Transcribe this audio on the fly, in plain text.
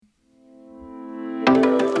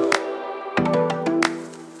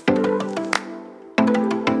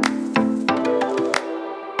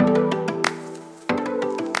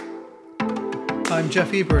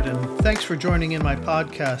Jeff Ebert, and thanks for joining in my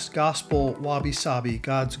podcast, Gospel Wabi Sabi,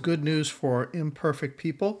 God's Good News for Imperfect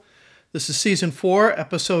People. This is Season 4,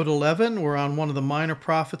 Episode 11. We're on one of the minor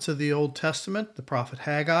prophets of the Old Testament, the prophet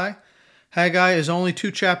Haggai. Haggai is only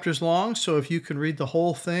 2 chapters long, so if you can read the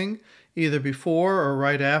whole thing, either before or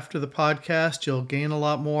right after the podcast, you'll gain a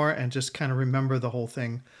lot more and just kind of remember the whole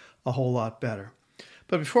thing a whole lot better.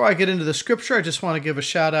 But before I get into the scripture, I just want to give a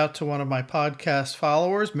shout out to one of my podcast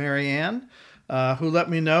followers, Mary Ann, who let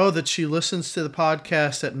me know that she listens to the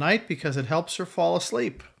podcast at night because it helps her fall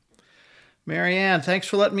asleep. Mary Ann, thanks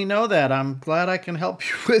for letting me know that. I'm glad I can help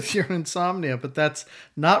you with your insomnia, but that's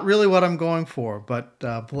not really what I'm going for, but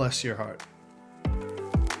bless your heart.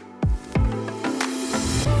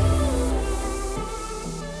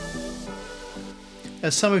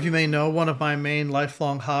 As some of you may know, one of my main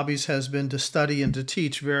lifelong hobbies has been to study and to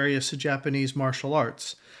teach various Japanese martial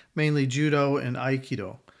arts, mainly Judo and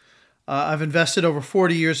Aikido. I've invested over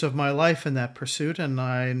 40 years of my life in that pursuit, and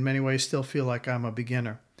I in many ways still feel like I'm a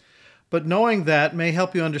beginner. But knowing that may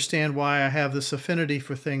help you understand why I have this affinity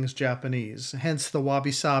for things Japanese, hence the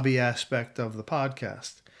wabi-sabi aspect of the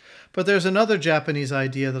podcast. But there's another Japanese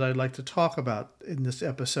idea that I'd like to talk about in this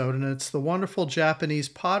episode, and it's the wonderful Japanese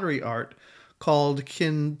pottery art called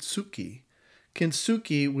Kintsugi.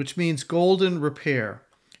 Kintsugi, which means golden repair.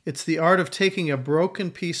 It's the art of taking a broken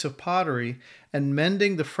piece of pottery and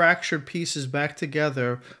mending the fractured pieces back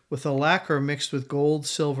together with a lacquer mixed with gold,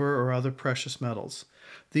 silver, or other precious metals.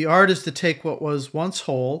 The art is to take what was once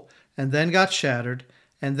whole and then got shattered,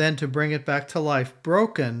 and then to bring it back to life,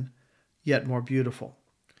 broken, yet more beautiful.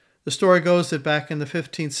 The story goes that back in the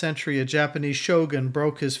 15th century, a Japanese shogun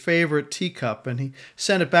broke his favorite teacup, and he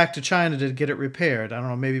sent it back to China to get it repaired. I don't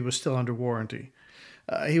know, maybe it was still under warranty.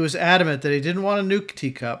 He was adamant that he didn't want a new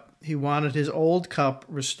teacup. He wanted his old cup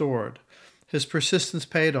restored. His persistence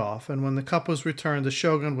paid off, and when the cup was returned, the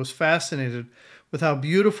shogun was fascinated with how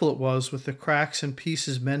beautiful it was with the cracks and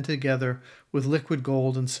pieces mended together with liquid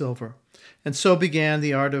gold and silver. And so began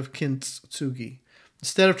the art of Kintsugi.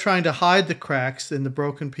 Instead of trying to hide the cracks in the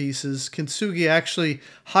broken pieces, Kintsugi actually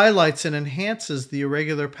highlights and enhances the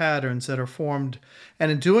irregular patterns that are formed,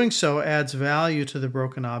 and in doing so adds value to the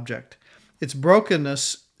broken object. Its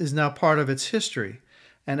brokenness is now part of its history,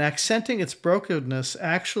 and accenting its brokenness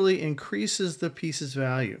actually increases the piece's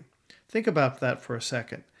value. Think about that for a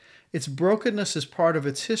second. Its brokenness is part of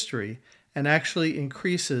its history and actually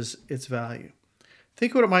increases its value.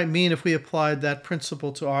 Think what it might mean if we applied that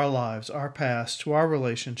principle to our lives, our past, to our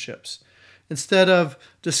relationships. Instead of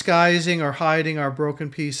disguising or hiding our broken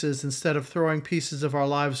pieces, instead of throwing pieces of our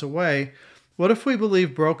lives away, what if we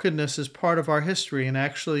believe brokenness is part of our history and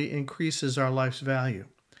actually increases our life's value?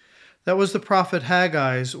 That was the prophet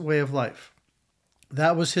Haggai's way of life.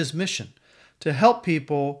 That was his mission, to help the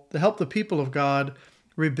people of God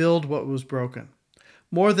rebuild what was broken.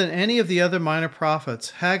 More than any of the other minor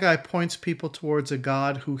prophets, Haggai points people towards a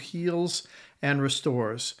God who heals and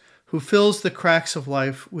restores, who fills the cracks of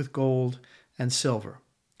life with gold and silver.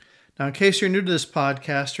 Now, in case you're new to this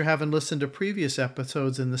podcast or haven't listened to previous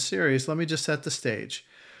episodes in the series, let me just set the stage.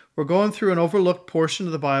 We're going through an overlooked portion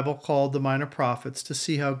of the Bible called the Minor Prophets to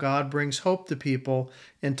see how God brings hope to people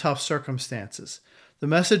in tough circumstances. The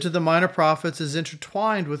message of the Minor Prophets is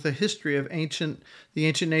intertwined with the history of the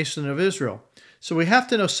ancient nation of Israel. So we have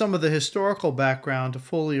to know some of the historical background to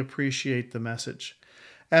fully appreciate the message.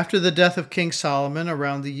 After the death of King Solomon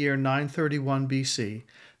around the year 931 BC,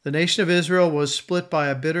 the nation of Israel was split by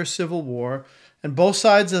a bitter civil war, and both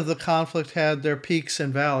sides of the conflict had their peaks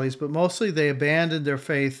and valleys, but mostly they abandoned their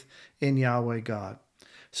faith in Yahweh God.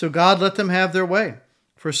 So God let them have their way.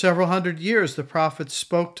 For several hundred years, the prophets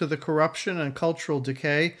spoke to the corruption and cultural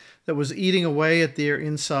decay that was eating away at their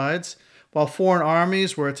insides, while foreign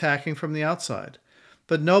armies were attacking from the outside.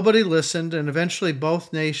 But nobody listened, and eventually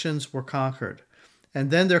both nations were conquered. And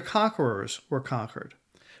then their conquerors were conquered.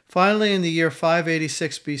 Finally, in the year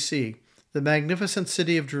 586 BC, the magnificent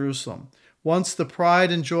city of Jerusalem, once the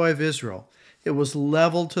pride and joy of Israel, it was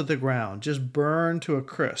leveled to the ground, just burned to a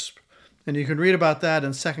crisp. And you can read about that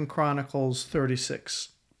in 2 Chronicles 36.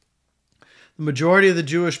 The majority of the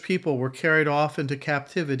Jewish people were carried off into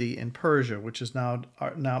captivity in Persia, which is now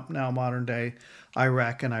modern-day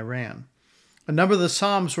Iraq and Iran. A number of the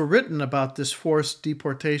Psalms were written about this forced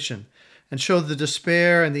deportation and show the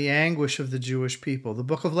despair and the anguish of the Jewish people. The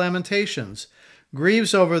book of Lamentations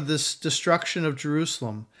grieves over this destruction of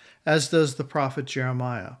Jerusalem, as does the prophet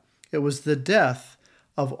Jeremiah. It was the death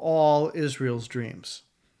of all Israel's dreams.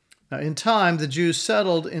 Now, in time, the Jews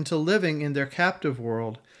settled into living in their captive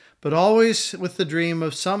world, but always with the dream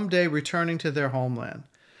of someday returning to their homeland.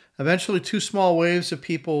 Eventually, 2 small waves of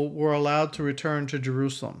people were allowed to return to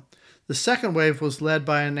Jerusalem. The second wave was led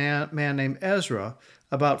by a man named Ezra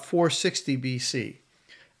about 460 BC.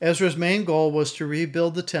 Ezra's main goal was to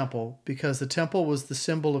rebuild the temple because the temple was the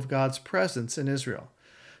symbol of God's presence in Israel.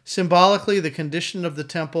 Symbolically, the condition of the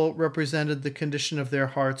temple represented the condition of their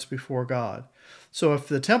hearts before God. So if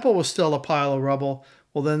the temple was still a pile of rubble,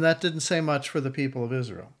 well, then that didn't say much for the people of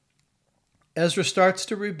Israel. Ezra starts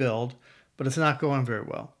to rebuild, but it's not going very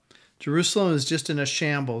well. Jerusalem is just in a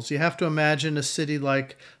shambles. You have to imagine a city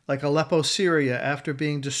like Aleppo, Syria, after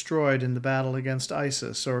being destroyed in the battle against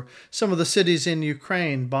ISIS, or some of the cities in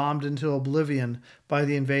Ukraine bombed into oblivion by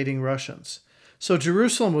the invading Russians. So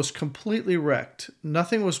Jerusalem was completely wrecked.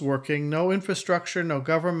 Nothing was working, no infrastructure, no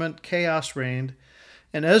government, chaos reigned.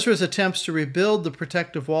 And Ezra's attempts to rebuild the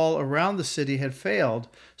protective wall around the city had failed,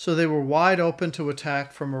 so they were wide open to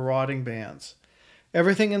attack from marauding bands.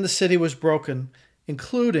 Everything in the city was broken,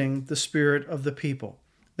 including the spirit of the people.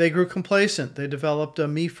 They grew complacent. They developed a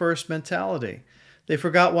me-first mentality. They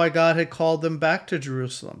forgot why God had called them back to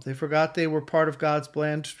Jerusalem. They forgot they were part of God's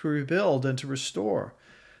plan to rebuild and to restore.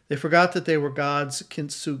 They forgot that they were God's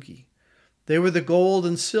Kintsugi. They were the gold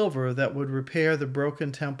and silver that would repair the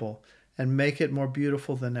broken temple and make it more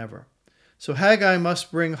beautiful than ever. So Haggai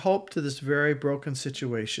must bring hope to this very broken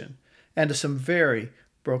situation and to some very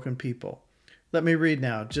broken people. Let me read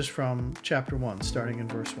now, just from chapter 1, starting in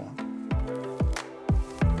verse 1.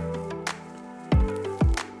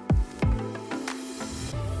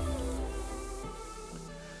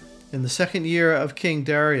 In the 2nd year of King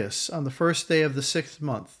Darius, on the 1st day of the 6th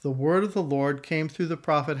month, the word of the Lord came through the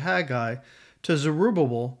prophet Haggai to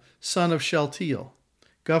Zerubbabel, son of Shealtiel,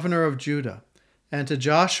 governor of Judah, and to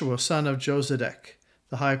Joshua, son of Josedek,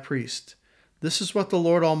 the high priest. This is what the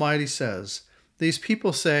Lord Almighty says. These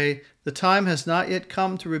people say, the time has not yet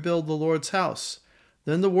come to rebuild the Lord's house.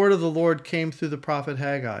 Then the word of the Lord came through the prophet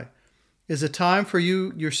Haggai. Is it time for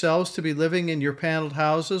you yourselves to be living in your paneled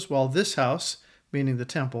houses while this house, meaning the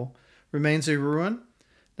temple, remains a ruin?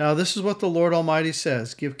 Now this is what the Lord Almighty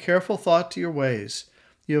says. Give careful thought to your ways.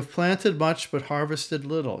 You have planted much but harvested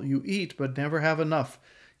little. You eat but never have enough.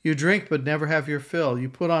 You drink but never have your fill. You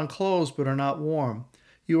put on clothes but are not warm.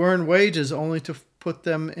 You earn wages only to put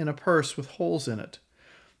them in a purse with holes in it.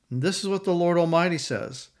 And this is what the Lord Almighty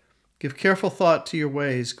says. Give careful thought to your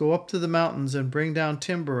ways. Go up to the mountains and bring down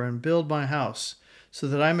timber and build my house, so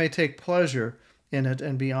that I may take pleasure in it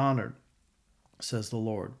and be honored, says the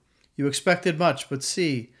Lord. You expected much, but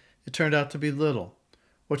see, it turned out to be little.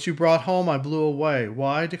 What you brought home I blew away.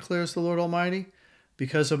 Why, declares the Lord Almighty?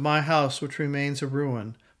 Because of my house which remains a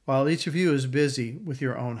ruin, while each of you is busy with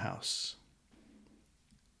your own house.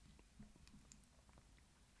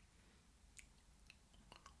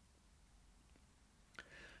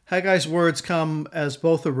 Haggai's words come as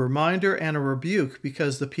both a reminder and a rebuke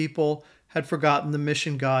because the people had forgotten the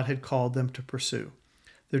mission God had called them to pursue.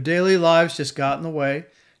 Their daily lives just got in the way,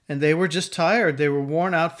 and they were just tired. They were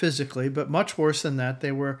worn out physically, but much worse than that,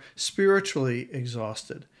 they were spiritually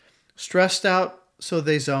exhausted. Stressed out, so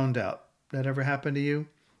they zoned out. That ever happened to you?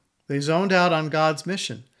 They zoned out on God's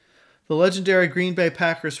mission. The legendary Green Bay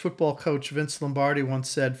Packers football coach Vince Lombardi once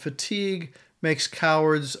said, "Fatigue makes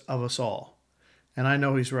cowards of us all." And I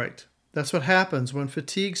know he's right. That's what happens when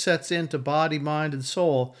fatigue sets into body, mind, and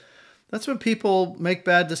soul. That's when people make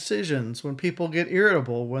bad decisions, when people get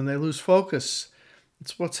irritable, when they lose focus.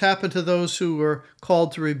 It's what's happened to those who were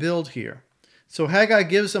called to rebuild here. So Haggai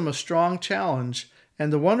gives them a strong challenge,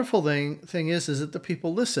 and the wonderful thing is that the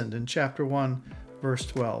people listened in chapter 1, verse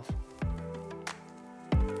 12.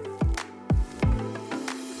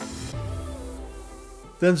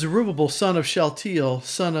 Then Zerubbabel, son of Shealtiel,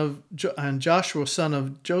 and Joshua, son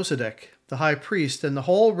of Josedek, the high priest, and the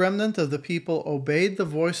whole remnant of the people obeyed the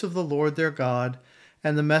voice of the Lord their God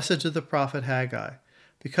and the message of the prophet Haggai,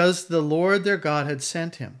 because the Lord their God had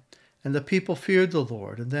sent him, and the people feared the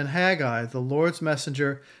Lord. And then Haggai, the Lord's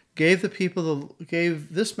messenger, gave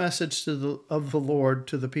this message of the Lord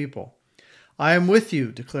to the people. I am with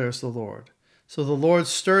you, declares the Lord. So the Lord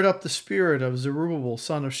stirred up the spirit of Zerubbabel,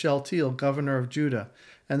 son of Shealtiel, governor of Judah,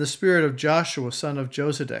 and the spirit of Joshua, son of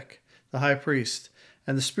Josedek, the high priest,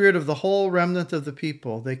 and the spirit of the whole remnant of the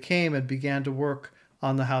people. They came and began to work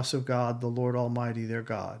on the house of God, the Lord Almighty their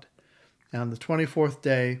God, on the 24th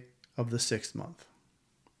day of the 6th month.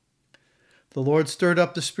 The Lord stirred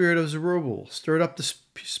up the spirit of Zerubbabel, stirred up the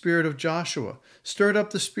spirit of Joshua, stirred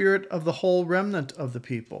up the spirit of the whole remnant of the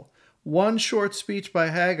people. One short speech by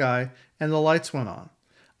Haggai, and the lights went on.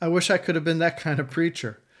 I wish I could have been that kind of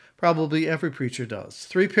preacher. Probably every preacher does.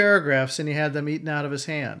 3 paragraphs and he had them eaten out of his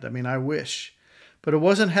hand. I wish. But it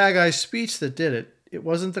wasn't Haggai's speech that did it. It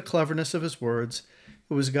wasn't the cleverness of his words.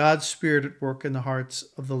 It was God's Spirit at work in the hearts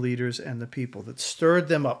of the leaders and the people that stirred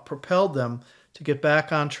them up, propelled them to get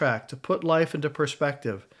back on track, to put life into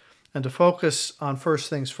perspective, and to focus on first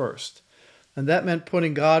things first. And that meant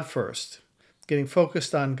putting God first, getting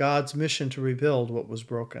focused on God's mission to rebuild what was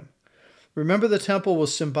broken. Remember, the temple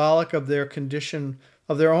was symbolic of their condition,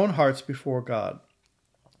 of their own hearts before God.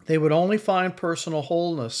 They would only find personal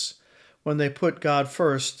wholeness when they put God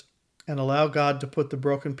first and allow God to put the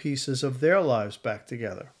broken pieces of their lives back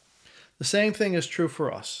together. The same thing is true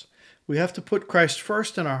for us. We have to put Christ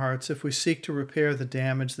first in our hearts if we seek to repair the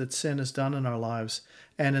damage that sin has done in our lives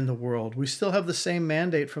and in the world. We still have the same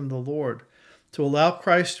mandate from the Lord to allow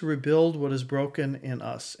Christ to rebuild what is broken in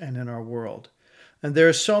us and in our world. And there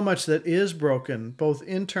is so much that is broken, both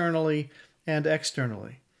internally and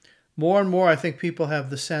externally. More and more, I think people have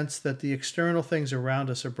the sense that the external things around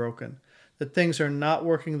us are broken, that things are not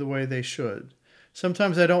working the way they should.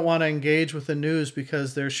 Sometimes I don't want to engage with the news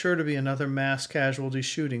because there's sure to be another mass casualty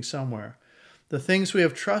shooting somewhere. The things we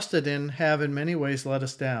have trusted in have in many ways let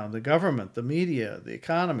us down. The government, the media, the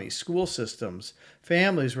economy, school systems,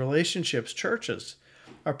 families, relationships, churches,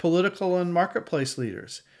 our political and marketplace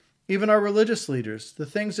leaders, even our religious leaders. The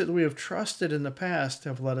things that we have trusted in the past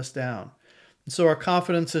have let us down. And so our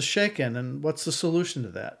confidence is shaken. And what's the solution to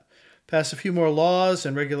that? Pass a few more laws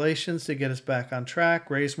and regulations to get us back on track,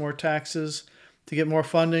 raise more taxes to get more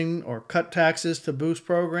funding, or cut taxes to boost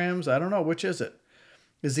programs? I don't know. Which is it?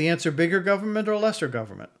 Is the answer bigger government or lesser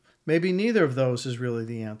government? Maybe neither of those is really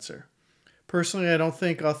the answer. Personally, I don't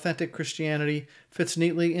think authentic Christianity fits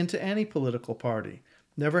neatly into any political party.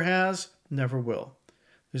 Never has, never will.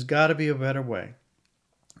 There's got to be a better way.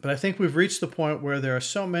 But I think we've reached the point where there are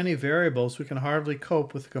so many variables we can hardly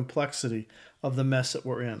cope with the complexity of the mess that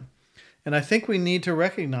we're in. And I think we need to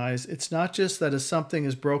recognize it's not just that something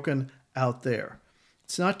is broken out there.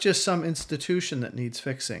 It's not just some institution that needs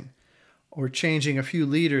fixing, or changing a few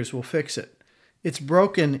leaders will fix it. It's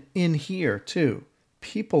broken in here too.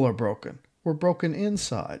 People are broken. We're broken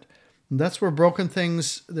inside. And that's where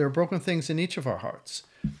there are broken things in each of our hearts.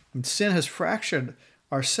 And sin has fractured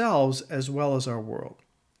ourselves as well as our world.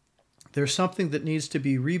 There's something that needs to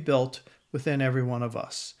be rebuilt within every one of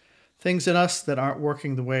us. Things in us that aren't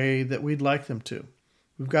working the way that we'd like them to.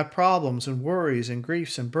 We've got problems and worries and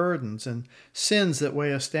griefs and burdens and sins that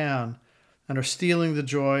weigh us down and are stealing the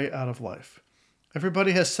joy out of life.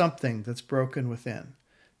 Everybody has something that's broken within.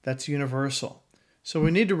 That's universal. So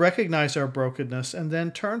we need to recognize our brokenness and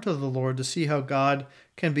then turn to the Lord to see how God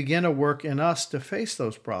can begin a work in us to face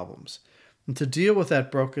those problems and to deal with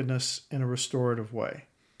that brokenness in a restorative way.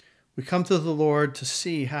 We come to the Lord to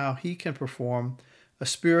see how He can perform a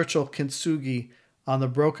spiritual Kintsugi on the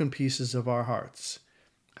broken pieces of our hearts.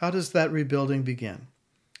 How does that rebuilding begin?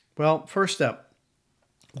 Well, first step,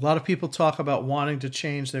 a lot of people talk about wanting to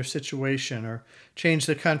change their situation or change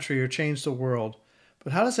the country or change the world.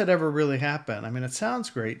 But how does that ever really happen? I mean, it sounds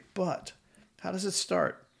great, but how does it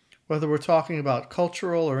start? Whether we're talking about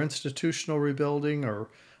cultural or institutional rebuilding or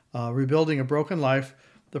rebuilding a broken life,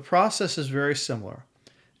 the process is very similar.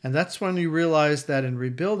 And that's when you realize that in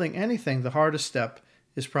rebuilding anything, the hardest step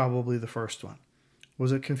is probably the first one.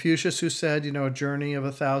 Was it Confucius who said, a journey of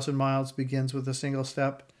 1,000 miles begins with a single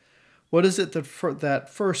step? What is it that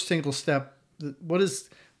first single step, what is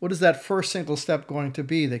that first single step going to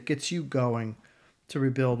be that gets you going to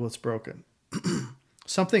rebuild what's broken?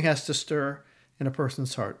 Something has to stir in a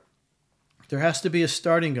person's heart. There has to be a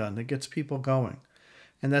starting gun that gets people going.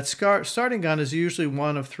 And that starting gun is usually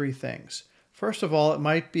one of three things. First of all, it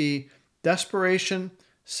might be desperation,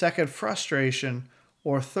 second, frustration,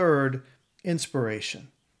 or third, inspiration.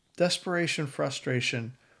 Desperation,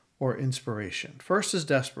 frustration, or inspiration. First is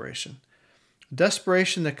desperation.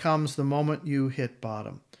 Desperation that comes the moment you hit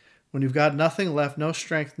bottom. When you've got nothing left, no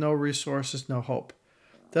strength, no resources, no hope.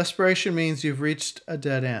 Desperation means you've reached a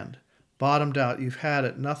dead end. Bottomed out, you've had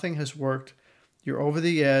it, nothing has worked. You're over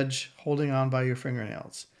the edge, holding on by your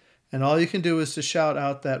fingernails. And all you can do is to shout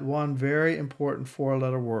out that one very important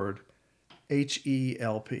four-letter word,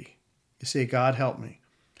 H-E-L-P. You say, God help me.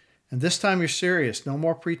 And this time you're serious. No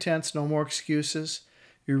more pretense, no more excuses.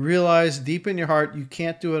 You realize deep in your heart you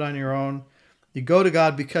can't do it on your own. You go to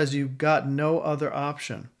God because you've got no other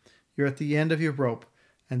option. You're at the end of your rope.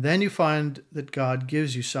 And then you find that God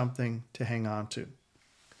gives you something to hang on to.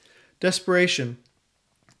 Desperation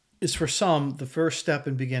is for some the first step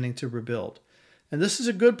in beginning to rebuild. And this is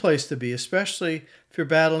a good place to be, especially if you're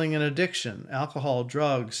battling an addiction, alcohol,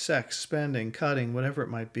 drugs, sex, spending, cutting, whatever it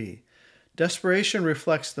might be. Desperation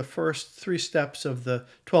reflects the first 3 steps of the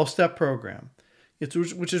 12-step program.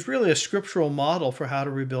 which is really a scriptural model for how to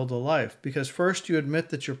rebuild a life. Because first you admit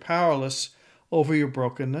that you're powerless over your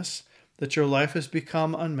brokenness, that your life has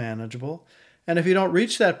become unmanageable, and if you don't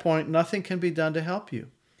reach that point, nothing can be done to help you.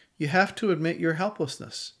 You have to admit your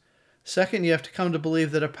helplessness. Second, you have to come to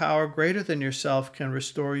believe that a power greater than yourself can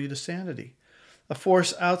restore you to sanity. A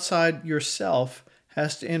force outside yourself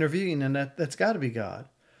has to intervene, and that's got to be God.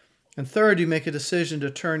 And third, you make a decision to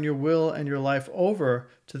turn your will and your life over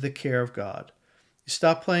to the care of God. You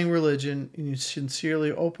stop playing religion and you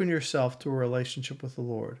sincerely open yourself to a relationship with the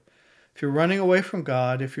Lord. If you're running away from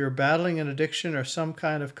God, if you're battling an addiction or some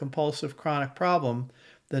kind of compulsive chronic problem,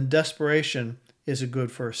 then desperation is a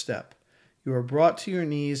good first step. You are brought to your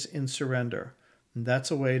knees in surrender, and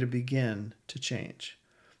that's a way to begin to change.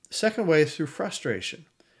 The second way is through frustration,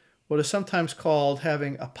 what is sometimes called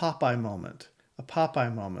having a Popeye moment. A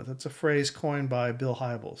Popeye moment. That's a phrase coined by Bill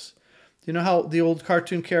Hybels. Do you know how the old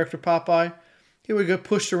cartoon character Popeye? He would get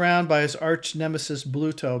pushed around by his arch nemesis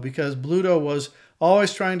Bluto because Bluto was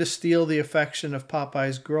always trying to steal the affection of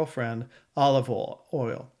Popeye's girlfriend, Olive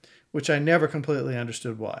Oil, which I never completely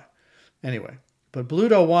understood why. Anyway, but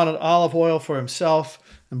Bluto wanted olive oil for himself,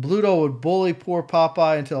 and Bluto would bully poor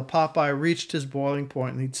Popeye until Popeye reached his boiling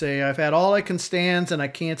point, and he'd say, "I've had all I can stand, and I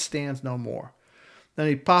can't stand no more." Then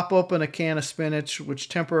he'd pop open a can of spinach, which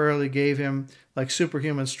temporarily gave him like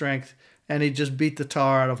superhuman strength, and he'd just beat the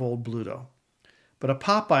tar out of old Bluto. But a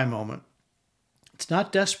Popeye moment, it's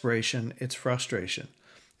not desperation, it's frustration.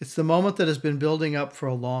 It's the moment that has been building up for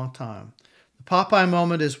a long time. The Popeye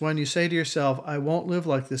moment is when you say to yourself, "I won't live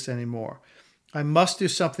like this anymore. I must do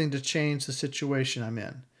something to change the situation I'm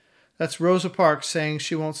in." That's Rosa Parks saying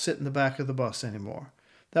she won't sit in the back of the bus anymore.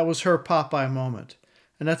 That was her Popeye moment.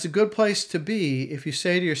 And that's a good place to be if you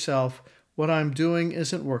say to yourself, "What I'm doing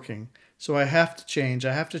isn't working, so I have to change.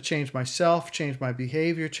 I have to change myself, change my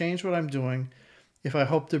behavior, change what I'm doing if I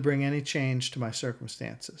hope to bring any change to my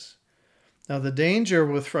circumstances." Now, the danger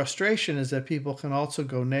with frustration is that people can also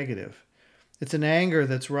go negative. It's an anger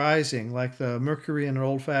that's rising, like the mercury in an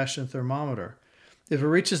old-fashioned thermometer. If it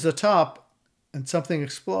reaches the top and something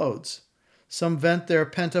explodes, some vent their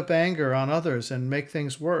pent-up anger on others and make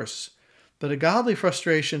things worse. But a godly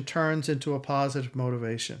frustration turns into a positive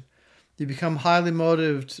motivation. You become highly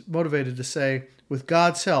motivated to say, "With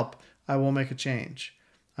God's help, I will make a change.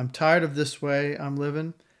 I'm tired of this way I'm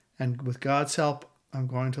living, and with God's help, I'm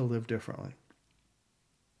going to live differently."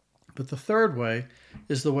 But the third way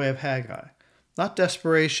is the way of Haggai. Not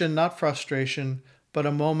desperation, not frustration, but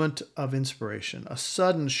a moment of inspiration, a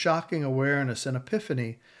sudden shocking awareness and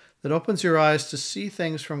epiphany that opens your eyes to see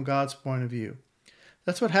things from God's point of view.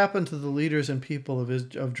 That's what happened to the leaders and people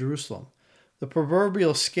of Jerusalem. The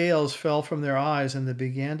proverbial scales fell from their eyes and they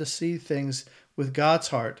began to see things with God's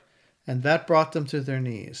heart, and that brought them to their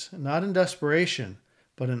knees, not in desperation,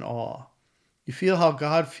 but in awe. You feel how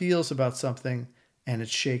God feels about something, and it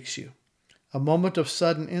shakes you. A moment of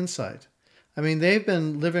sudden insight. I mean, they've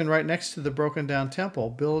been living right next to the broken down temple,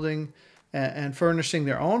 building and furnishing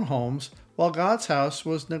their own homes, while God's house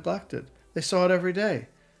was neglected. They saw it every day,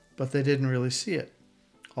 but they didn't really see it.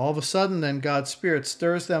 All of a sudden, then, God's Spirit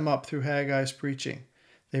stirs them up through Haggai's preaching.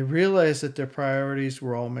 They realize that their priorities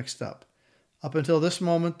were all mixed up. Up until this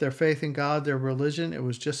moment, their faith in God, their religion, it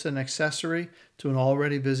was just an accessory to an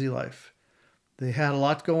already busy life. They had a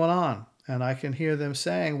lot going on, and I can hear them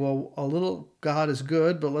saying, "Well, a little God is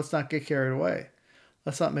good, but let's not get carried away.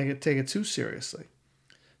 Let's not take it too seriously."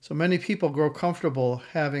 So many people grow comfortable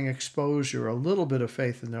having exposure, a little bit of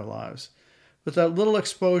faith in their lives. But that little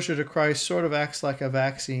exposure to Christ sort of acts like a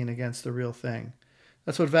vaccine against the real thing.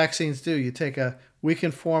 That's what vaccines do. You take a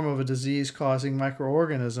weakened form of a disease-causing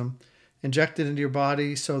microorganism, inject it into your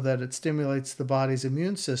body so that it stimulates the body's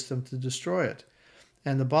immune system to destroy it.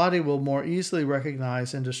 And the body will more easily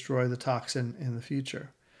recognize and destroy the toxin in the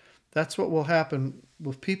future. That's what will happen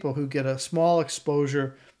with people who get a small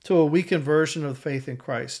exposure to a weakened version of faith in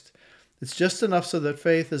Christ. It's just enough so that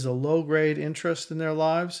faith is a low-grade interest in their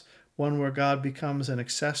lives, one where God becomes an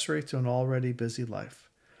accessory to an already busy life.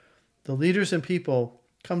 The leaders and people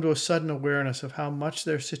come to a sudden awareness of how much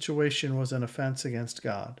their situation was an offense against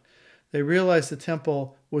God. They realized the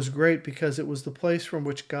temple was great because it was the place from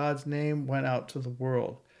which God's name went out to the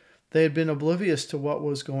world. They had been oblivious to what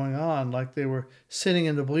was going on, like they were sitting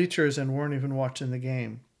in the bleachers and weren't even watching the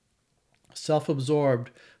game. Self-absorbed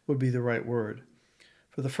would be the right word.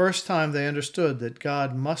 For the first time, they understood that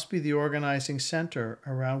God must be the organizing center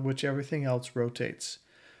around which everything else rotates.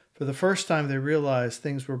 For the first time, they realized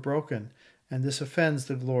things were broken, and this offends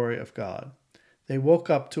the glory of God. They woke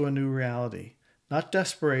up to a new reality. Not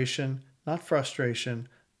desperation, not frustration,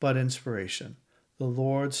 but inspiration. The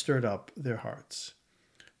Lord stirred up their hearts.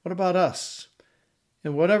 What about us?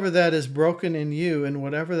 And whatever that is broken in you, and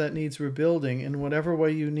whatever that needs rebuilding, in whatever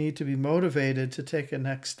way you need to be motivated to take a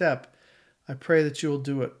next step, I pray that you will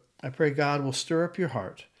do it. I pray God will stir up your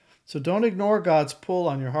heart. So don't ignore God's pull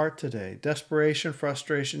on your heart today. Desperation,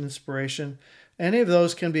 frustration, inspiration, any of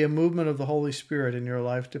those can be a movement of the Holy Spirit in your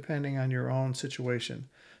life depending on your own situation.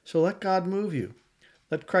 So let God move you.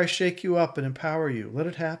 Let Christ shake you up and empower you. Let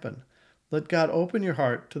it happen. Let God open your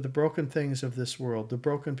heart to the broken things of this world, the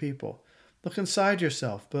broken people. Look inside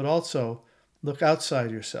yourself, but also look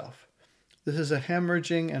outside yourself. This is a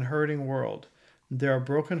hemorrhaging and hurting world. There are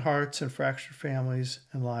broken hearts and fractured families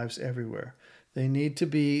and lives everywhere. They need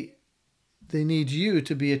you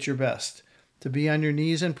to be at your best, to be on your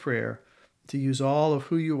knees in prayer, to use all of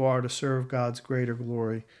who you are to serve God's greater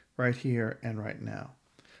glory right here and right now.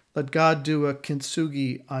 Let God do a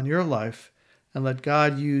Kintsugi on your life, and let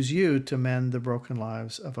God use you to mend the broken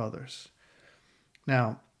lives of others.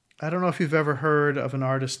 Now, I don't know if you've ever heard of an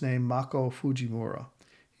artist named Mako Fujimura.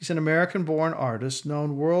 He's an American-born artist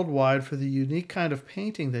known worldwide for the unique kind of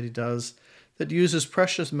painting that he does that uses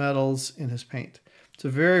precious metals in his paint. It's a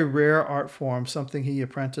very rare art form, something he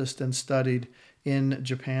apprenticed and studied in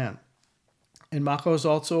Japan. And Mako is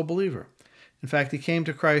also a believer. In fact, he came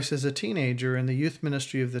to Christ as a teenager in the youth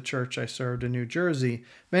ministry of the church I served in New Jersey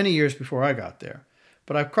many years before I got there.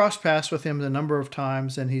 But I've crossed paths with him a number of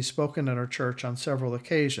times, and he's spoken at our church on several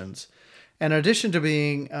occasions. In addition to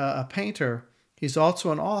being a painter, he's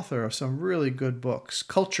also an author of some really good books.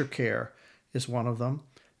 Culture Care is one of them,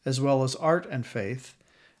 as well as Art and Faith,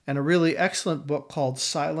 and a really excellent book called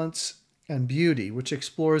Silence and Beauty, which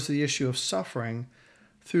explores the issue of suffering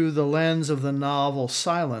through the lens of the novel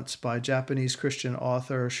Silence by Japanese Christian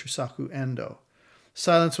author Shusaku Endo.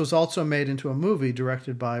 Silence was also made into a movie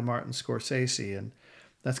directed by Martin Scorsese, and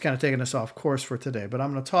that's kind of taking us off course for today, but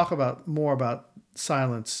I'm going to talk more about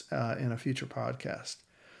silence in a future podcast.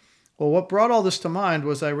 Well, what brought all this to mind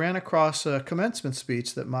was I ran across a commencement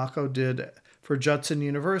speech that Mako did for Judson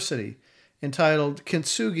University entitled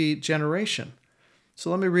Kintsugi Generation.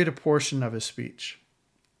 So let me read a portion of his speech.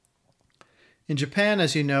 In Japan,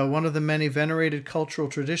 as you know, one of the many venerated cultural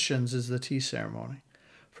traditions is the tea ceremony.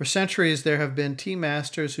 For centuries, there have been tea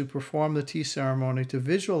masters who perform the tea ceremony to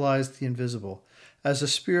visualize the invisible as a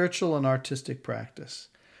spiritual and artistic practice.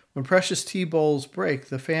 When precious tea bowls break,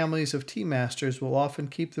 the families of tea masters will often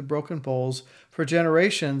keep the broken bowls for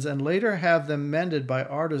generations and later have them mended by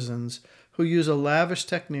artisans who use a lavish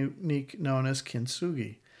technique known as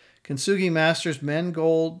Kintsugi. Kintsugi masters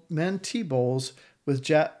mend tea bowls with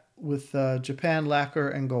Japan lacquer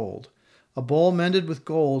and gold. A bowl mended with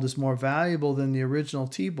gold is more valuable than the original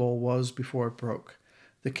tea bowl was before it broke.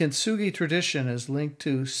 The Kintsugi tradition is linked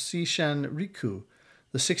to Seishin Riku,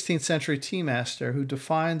 the 16th century tea master who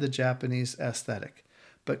defined the Japanese aesthetic.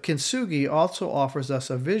 But Kintsugi also offers us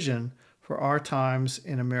a vision for our times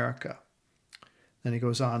in America. Then he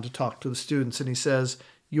goes on to talk to the students, and he says,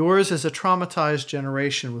 "Yours is a traumatized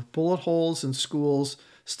generation with bullet holes in schools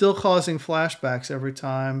still causing flashbacks every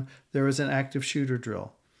time there is an active shooter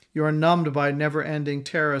drill. You are numbed by never-ending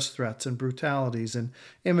terrorist threats and brutalities and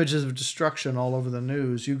images of destruction all over the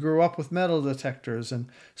news. You grew up with metal detectors and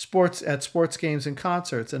sports games and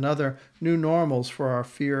concerts and other new normals for our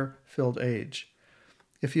fear-filled age.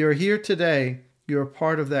 If you are here today, you are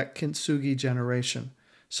part of that Kintsugi generation.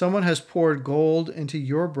 Someone has poured gold into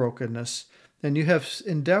your brokenness, and you have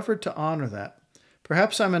endeavored to honor that.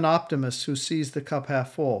 Perhaps I'm an optimist who sees the cup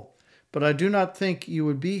half full, but I do not think you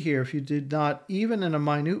would be here if you did not, even in a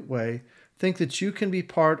minute way, think that you can be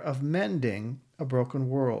part of mending a broken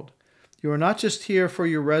world. You are not just here for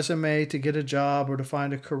your resume, to get a job, or to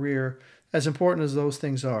find a career, as important as those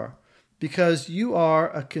things are, because you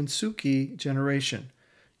are a Kintsugi generation.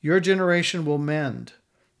 Your generation will mend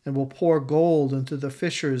and will pour gold into the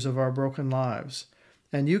fissures of our broken lives.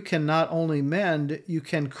 And you can not only mend, you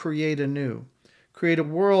can create anew. Create a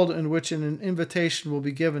world in which an invitation will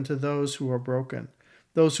be given to those who are broken,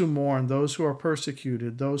 those who mourn, those who are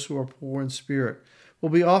persecuted, those who are poor in spirit, will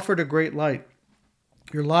be offered a great light.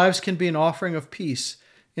 Your lives can be an offering of peace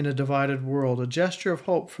in a divided world, a gesture of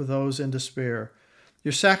hope for those in despair.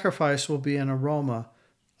 Your sacrifice will be an aroma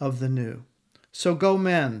of the new. So go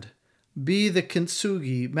mend. Be the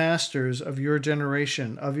Kintsugi masters of your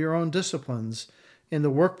generation, of your own disciplines, in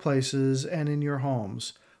the workplaces and in your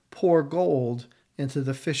homes. Pour gold into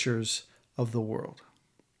the fissures of the world."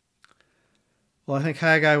 Well, I think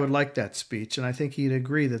Haggai would like that speech, and I think he'd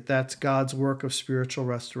agree that that's God's work of spiritual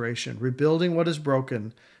restoration. Rebuilding what is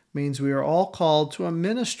broken means we are all called to a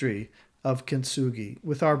ministry of Kintsugi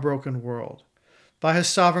with our broken world. By his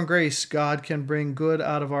sovereign grace, God can bring good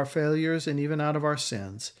out of our failures and even out of our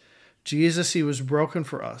sins. Jesus, he was broken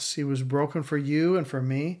for us. He was broken for you and for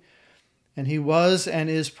me. And he was and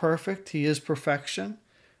is perfect. He is perfection.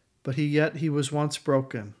 But yet he was once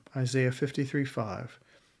broken. Isaiah 53:5.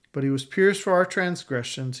 But he was pierced for our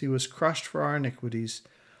transgressions. He was crushed for our iniquities.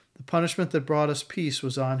 The punishment that brought us peace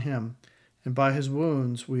was on him, and by his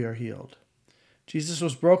wounds we are healed. Jesus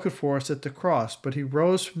was broken for us at the cross, but he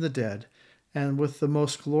rose from the dead, and with the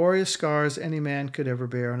most glorious scars any man could ever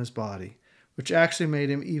bear on his body, which actually made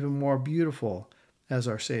him even more beautiful as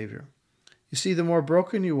our Savior. You see, the more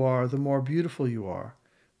broken you are, the more beautiful you are,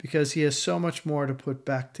 because he has so much more to put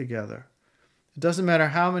back together. It doesn't matter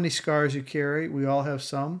how many scars you carry, we all have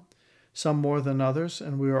some more than others,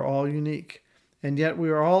 and we are all unique. And yet we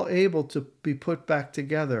are all able to be put back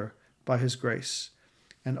together by his grace.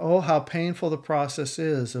 And oh, how painful the process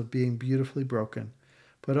is of being beautifully broken.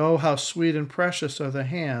 But oh, how sweet and precious are the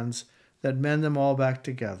hands that mend them all back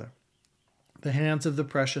together. The hands of the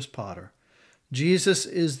precious potter. Jesus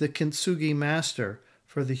is the Kintsugi master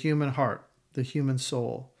for the human heart, the human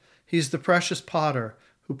soul. He's the precious potter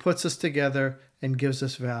who puts us together and gives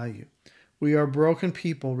us value. We are broken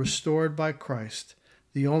people restored by Christ,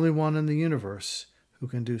 the only one in the universe who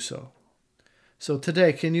can do so. So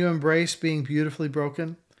today, can you embrace being beautifully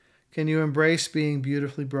broken? Can you embrace being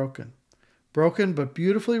beautifully broken? Broken but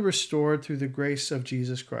beautifully restored through the grace of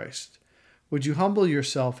Jesus Christ. Would you humble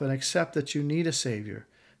yourself and accept that you need a Savior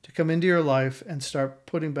to come into your life and start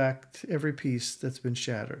putting back every piece that's been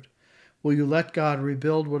shattered? Will you let God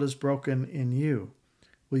rebuild what is broken in you?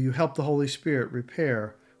 Will you help the Holy Spirit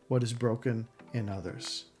repair what is broken in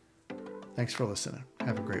others? Thanks for listening.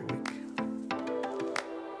 Have a great week.